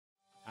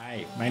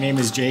My name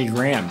is Jay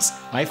Grams.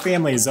 My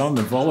family has owned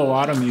the Volo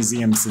Auto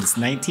Museum since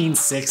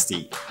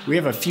 1960. We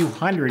have a few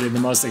hundred of the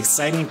most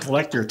exciting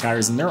collector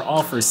cars, and they're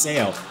all for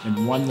sale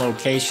in one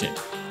location.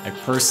 I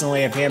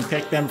personally have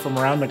handpicked them from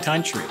around the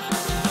country.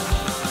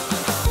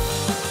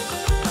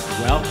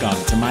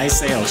 Welcome to my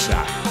sales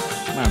shop.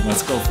 Come on,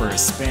 let's go for a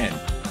spin.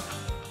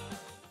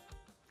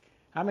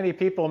 How many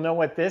people know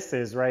what this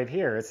is right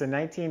here? It's a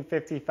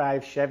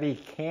 1955 Chevy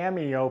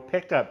Cameo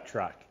pickup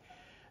truck.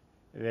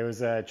 There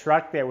was a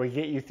truck that would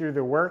get you through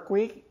the work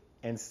week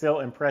and still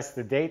impress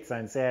the dates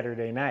on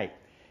Saturday night.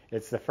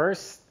 It's the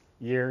first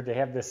year to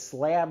have the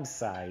slab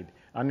side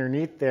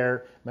underneath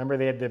there. Remember,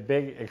 they had the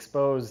big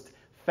exposed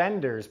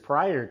fenders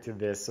prior to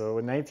this. So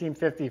in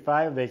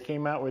 1955, they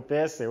came out with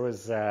this. It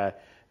was a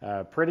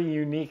pretty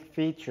unique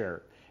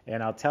feature,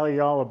 and I'll tell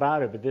you all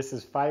about it, but this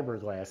is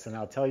fiberglass, and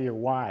I'll tell you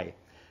why.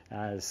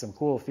 There's some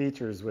cool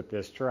features with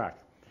this truck.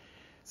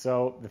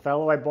 So the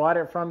fellow I bought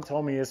it from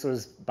told me this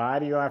was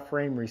body off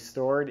frame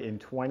restored in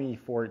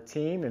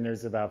 2014, and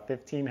there's about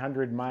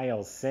 1,500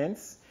 miles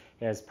since.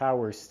 It has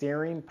power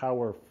steering,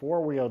 power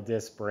four-wheel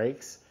disc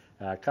brakes,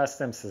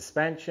 custom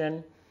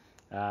suspension,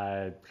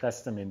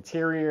 custom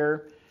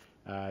interior,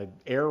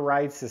 air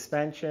ride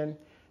suspension,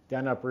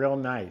 done up real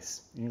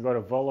nice. You can go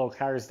to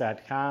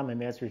volocars.com, and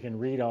that's where you can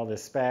read all the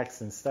specs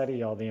and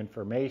study all the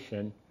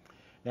information.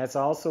 That's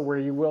also where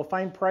you will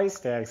find price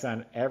tags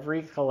on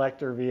every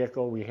collector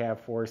vehicle we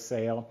have for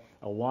sale,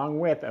 along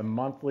with a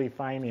monthly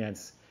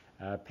finance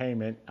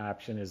payment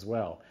option as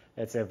well.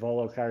 That's at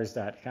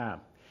volocars.com.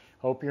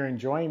 Hope you're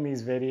enjoying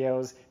these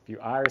videos. If you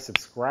are,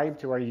 subscribe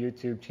to our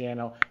YouTube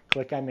channel.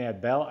 Click on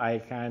that bell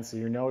icon so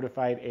you're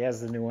notified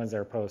as the new ones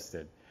are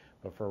posted.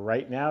 But for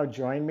right now,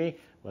 join me.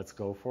 Let's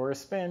go for a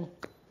spin.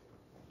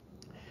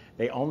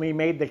 They only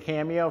made the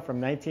Cameo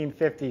from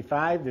 1955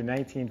 to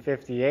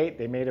 1958.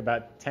 They made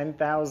about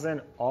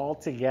 10,000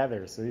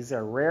 altogether. So these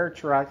are rare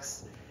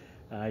trucks,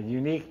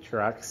 unique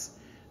trucks.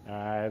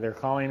 They're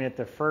calling it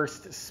the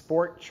first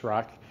sport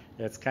truck.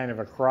 It's kind of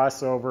a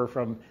crossover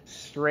from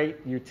straight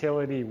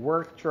utility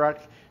work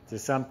truck to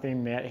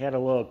something that had a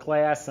little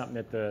class, something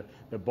that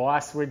the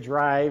boss would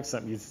drive,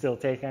 something you'd still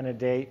take on a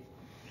date.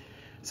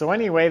 So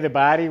anyway, the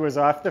body was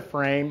off the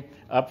frame.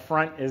 Up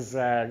front is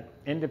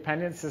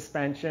independent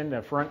suspension,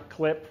 the front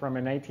clip from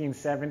a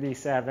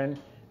 1977,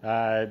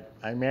 I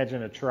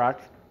imagine a truck.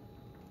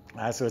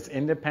 So it's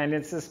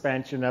independent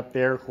suspension up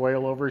there,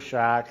 coilover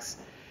shocks.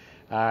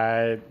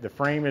 The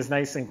frame is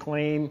nice and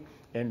clean,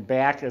 and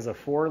back is a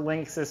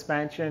 4-link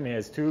suspension. It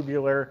has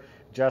tubular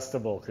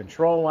adjustable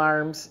control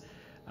arms.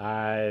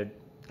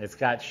 It's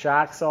got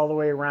shocks all the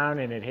way around,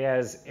 and it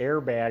has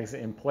airbags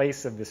in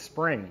place of the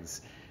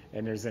springs.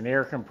 And there's an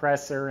air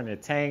compressor and a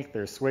tank.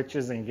 There's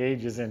switches and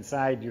gauges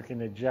inside. You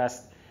can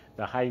adjust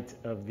the height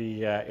of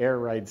the air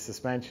ride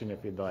suspension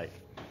if you'd like.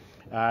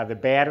 The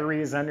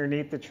battery is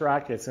underneath the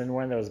truck. It's in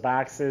one of those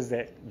boxes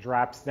that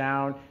drops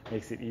down,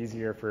 makes it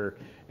easier for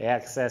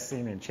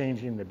accessing and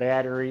changing the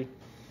battery.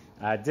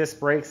 Disc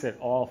brakes at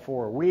all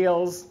 4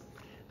 wheels.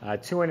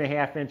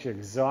 2.5-inch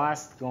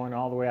exhaust going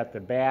all the way out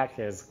the back,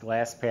 has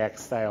glass pack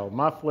style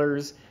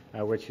mufflers,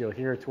 which you'll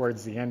hear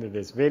towards the end of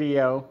this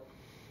video.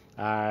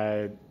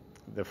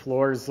 The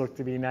floors look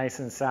to be nice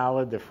and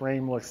solid. The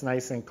frame looks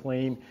nice and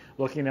clean.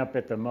 Looking up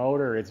at the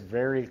motor, it's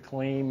very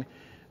clean.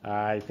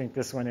 I think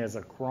this one has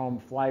a chrome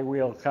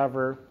flywheel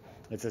cover.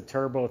 It's a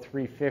turbo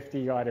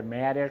 350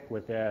 automatic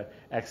with an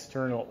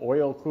external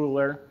oil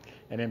cooler.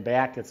 And in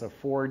back, it's a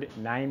Ford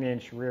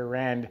 9-inch rear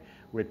end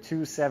with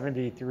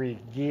 273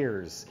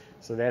 gears.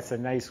 So that's a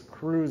nice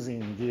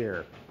cruising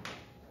gear.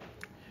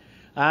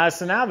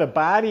 So now the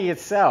body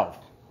itself.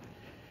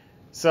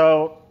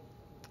 So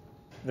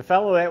the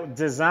fellow that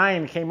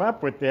designed came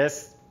up with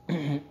this,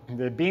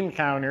 the beam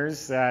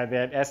counters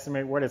that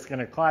estimate what it's going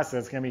to cost. So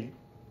it's going to be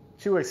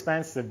too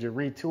expensive to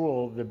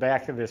retool the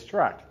back of this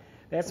truck.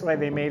 That's why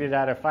they made it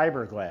out of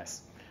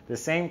fiberglass. The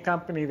same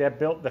company that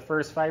built the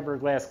first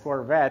fiberglass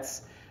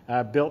Corvettes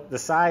built the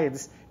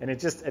sides, and it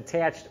just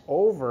attached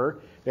over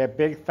that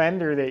big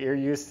fender that you're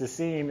used to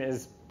seeing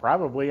is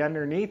probably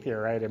underneath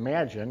here, I'd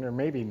imagine, or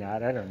maybe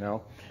not, I don't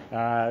know.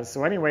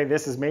 So anyway,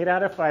 this is made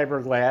out of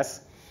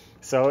fiberglass.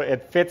 So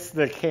it fits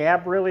the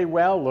cab really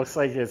well. Looks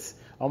like it's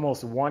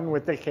almost one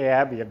with the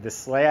cab. You have the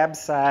slab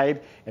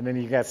side, and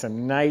then you got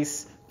some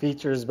nice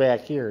features back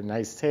here.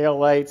 Nice tail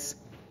lights.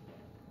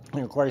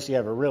 And of course, you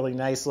have a really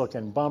nice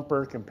looking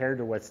bumper compared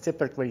to what's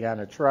typically on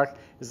a truck.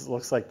 This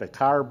looks like the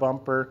car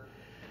bumper.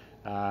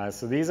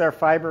 So these are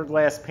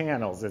fiberglass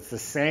panels. It's the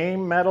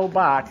same metal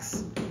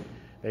box.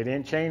 They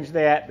didn't change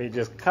that. They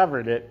just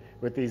covered it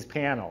with these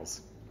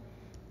panels.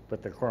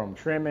 Put the chrome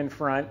trim in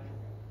front.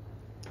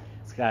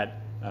 It's got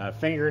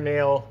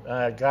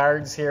fingernail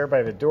guards here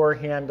by the door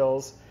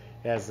handles.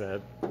 It has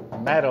a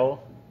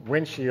metal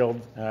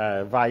windshield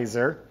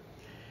visor.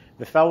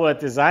 The fellow that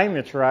designed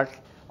the truck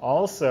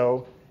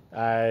also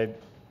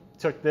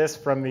took this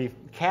from the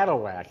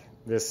Cadillac.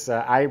 This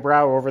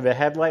eyebrow over the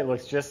headlight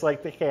looks just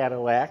like the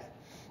Cadillac.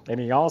 And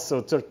he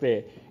also took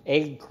the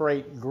egg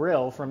crate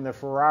grill from the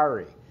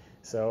Ferrari.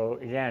 So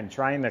again,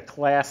 trying to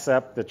class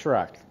up the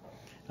truck.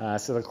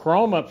 So the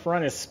chrome up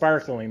front is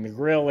sparkling. The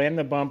grille and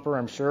the bumper,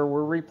 I'm sure,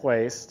 were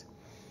replaced.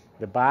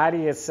 The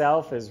body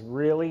itself is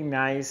really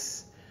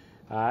nice.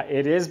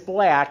 It is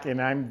black,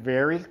 and I'm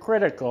very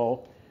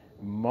critical.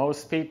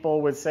 Most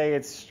people would say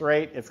it's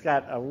straight. It's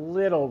got a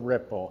little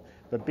ripple,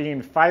 but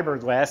being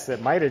fiberglass,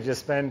 that might have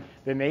just been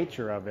the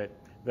nature of it.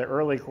 The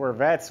early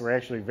Corvettes were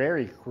actually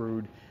very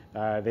crude.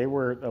 They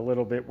were a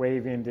little bit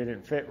wavy and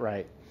didn't fit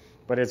right.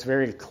 But it's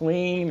very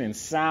clean and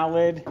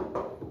solid.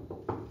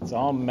 It's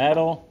all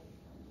metal.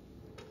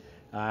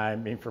 I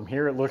mean, from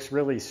here it looks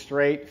really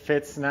straight,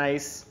 fits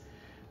nice.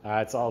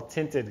 It's all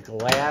tinted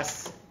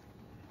glass.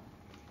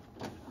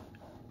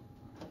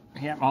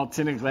 Yeah, all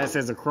tinted glass,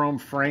 has a chrome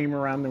frame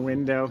around the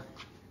window.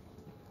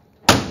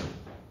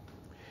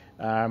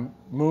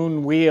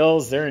 Moon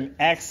wheels, they're in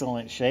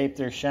excellent shape.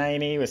 They're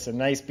shiny with some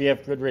nice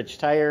BF Goodrich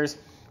tires.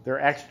 They're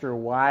extra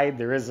wide.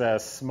 There is a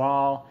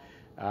small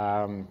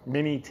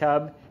mini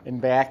tub in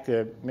back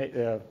to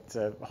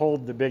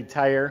hold the big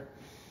tire.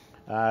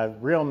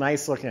 Real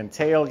nice looking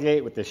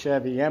tailgate with the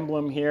Chevy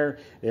emblem here.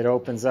 It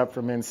opens up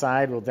from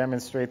inside. We'll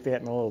demonstrate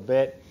that in a little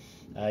bit.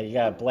 You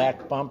got a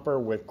black bumper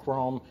with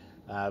chrome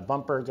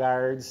bumper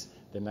guards,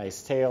 the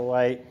nice tail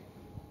light.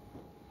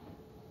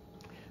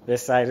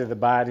 This side of the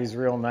body is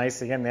real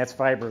nice. Again, that's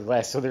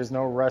fiberglass, so there's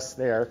no rust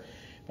there.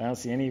 I don't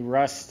see any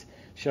rust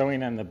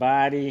showing on the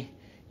body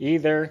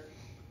either.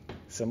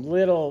 Some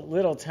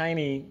little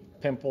tiny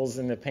pimples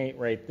in the paint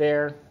right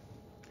there.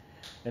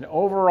 And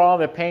overall,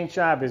 the paint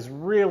job is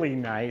really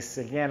nice.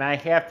 Again, I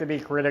have to be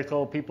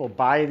critical. People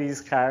buy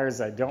these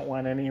cars. I don't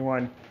want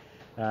anyone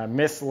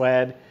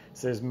misled.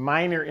 So there's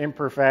minor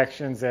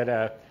imperfections that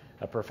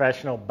a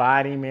professional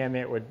body man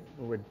that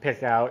would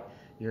pick out.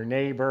 Your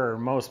neighbor or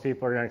most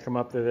people are going to come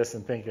up to this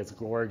and think it's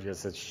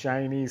gorgeous. It's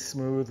shiny,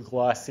 smooth,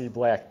 glossy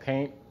black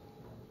paint.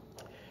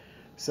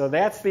 So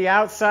that's the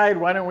outside.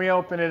 Why don't we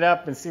open it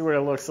up and see what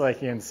it looks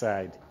like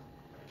inside?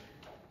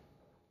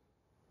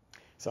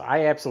 So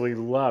I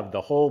absolutely love the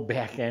whole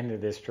back end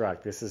of this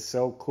truck. This is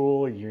so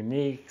cool,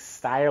 unique,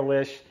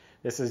 stylish.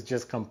 This is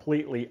just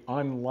completely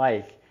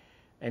unlike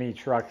any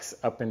trucks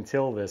up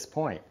until this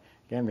point.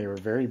 Again, they were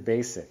very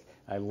basic.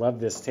 I love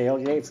this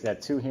tailgate. It's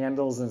got two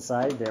handles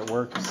inside that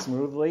work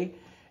smoothly.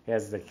 It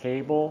has the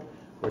cable,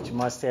 which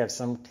must have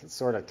some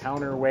sort of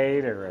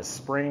counterweight or a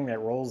spring that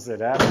rolls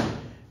it up.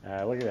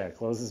 Look at that, it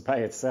closes by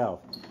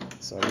itself.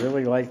 So I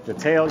really like the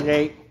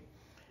tailgate.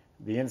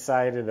 The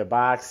inside of the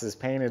box is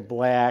painted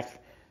black.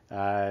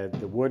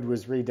 The wood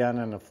was redone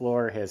on the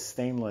floor. It has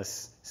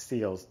stainless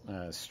steel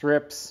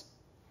strips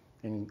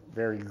in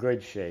very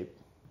good shape.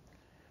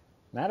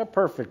 Not a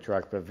perfect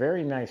truck, but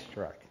very nice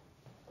truck.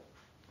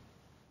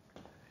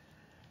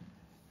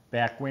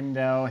 Back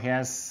window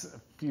has a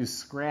few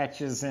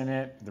scratches in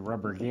it. The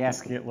rubber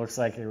gasket looks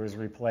like it was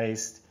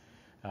replaced.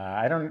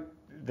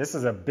 This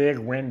is a big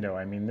window.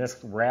 I mean, this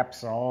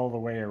wraps all the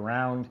way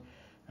around.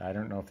 I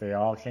don't know if they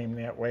all came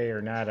that way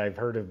or not. I've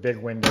heard of big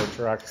window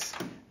trucks.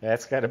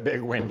 That's got a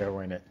big window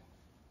in it.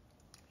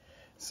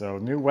 So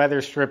new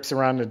weather strips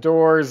around the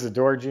doors. The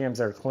door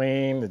jambs are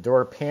clean. The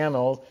door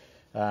panel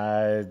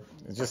is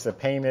just a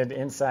painted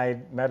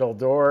inside metal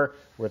door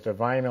with a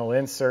vinyl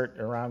insert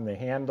around the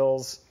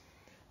handles.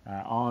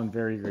 All in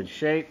very good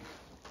shape.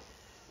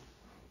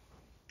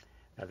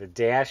 The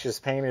dash is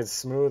painted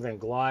smooth and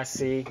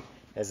glossy.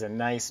 Has a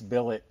nice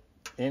billet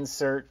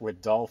insert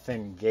with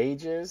dolphin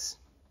gauges.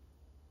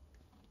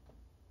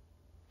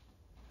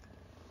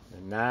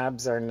 The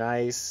knobs are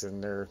nice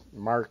and they're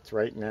marked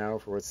right now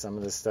for what some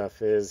of the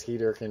stuff is.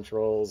 Heater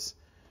controls.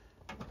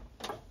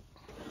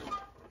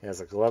 It has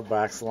a glove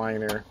box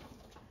liner.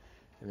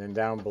 And then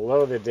down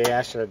below the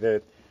dash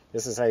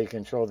this is how you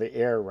control the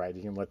air ride.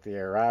 You can let the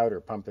air out or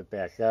pump it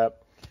back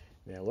up.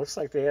 And it looks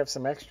like they have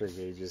some extra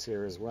gauges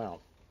here as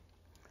well.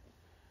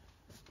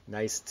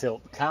 Nice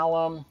tilt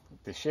column,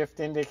 the shift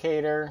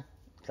indicator,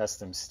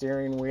 custom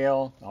steering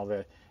wheel. All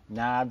the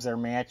knobs are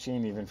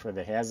matching, even for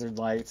the hazard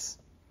lights.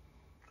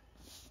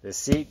 The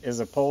seat is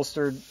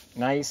upholstered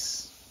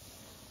nice,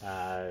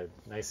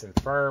 nice and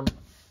firm.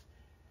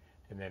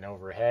 And then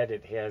overhead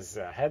it has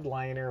a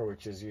headliner,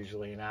 which is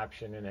usually an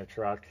option in a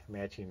truck,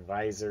 matching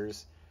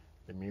visors.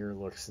 The mirror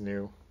looks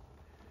new.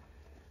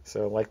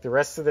 So like the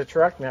rest of the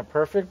truck, not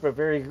perfect, but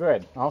very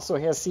good. Also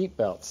has seat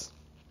belts.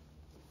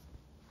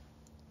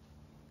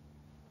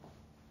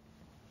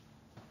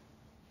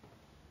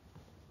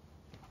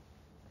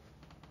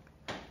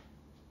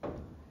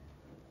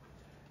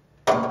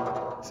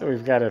 So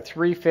we've got a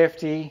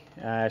 350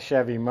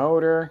 Chevy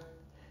motor.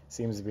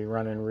 Seems to be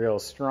running real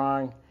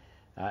strong.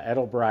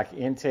 Edelbrock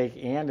intake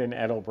and an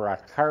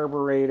Edelbrock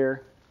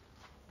carburetor.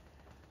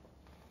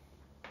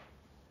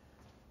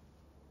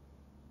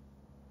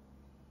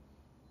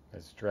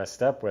 It's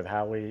dressed up with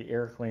Holley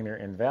air cleaner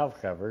and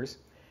valve covers.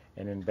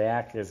 And in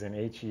back is an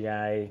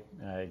HEI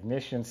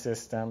ignition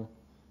system.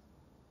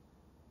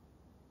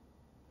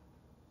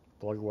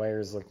 Plug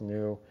wires look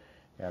new.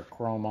 Got a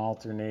chrome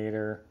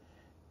alternator.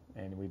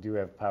 And we do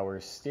have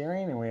power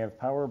steering and we have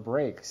power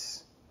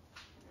brakes.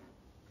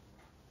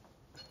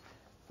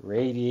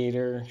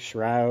 Radiator,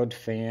 shroud,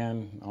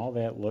 fan, all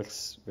that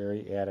looks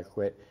very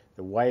adequate.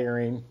 The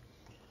wiring,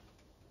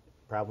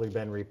 probably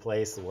been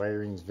replaced. The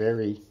wiring's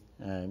very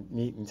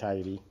neat and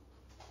tidy.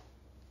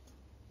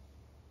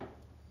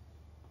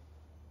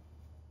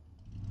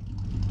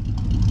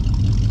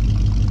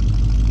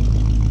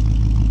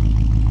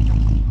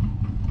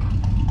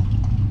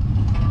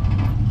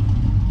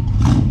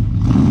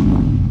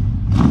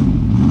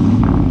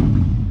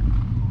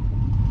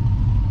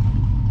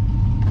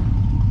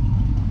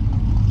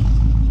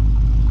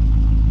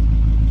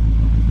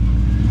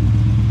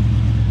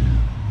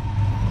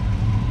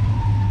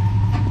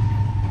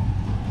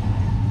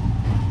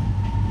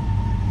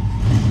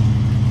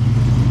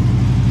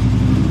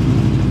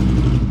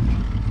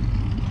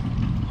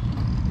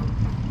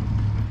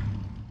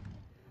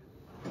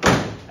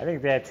 I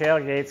think that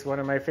tailgate's one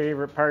of my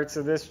favorite parts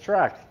of this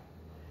truck.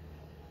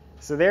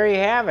 So there you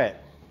have it.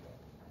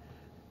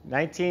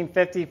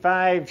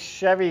 1955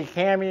 Chevy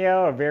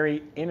Cameo, a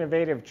very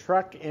innovative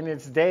truck in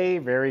its day,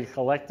 very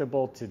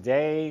collectible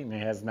today, and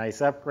it has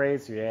nice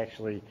upgrades so you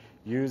actually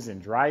use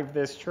and drive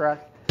this truck.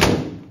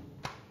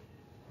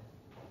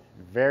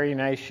 Very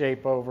nice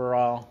shape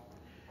overall.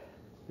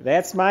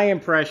 That's my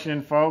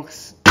impression,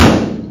 folks.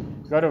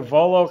 Go to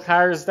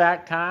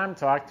volocars.com,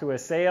 talk to a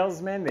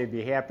salesman. They'd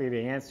be happy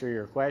to answer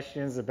your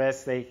questions the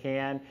best they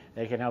can.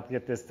 They can help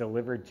get this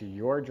delivered to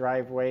your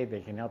driveway. They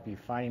can help you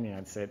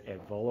finance it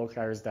at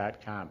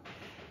volocars.com.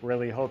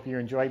 Really hope you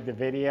enjoyed the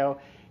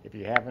video. If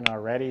you haven't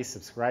already,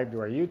 subscribe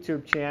to our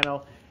YouTube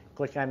channel.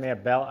 Click on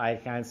that bell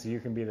icon so you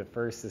can be the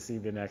first to see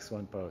the next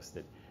one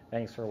posted.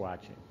 Thanks for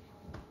watching.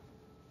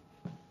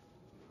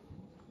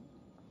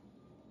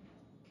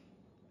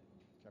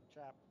 Chop,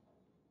 chop.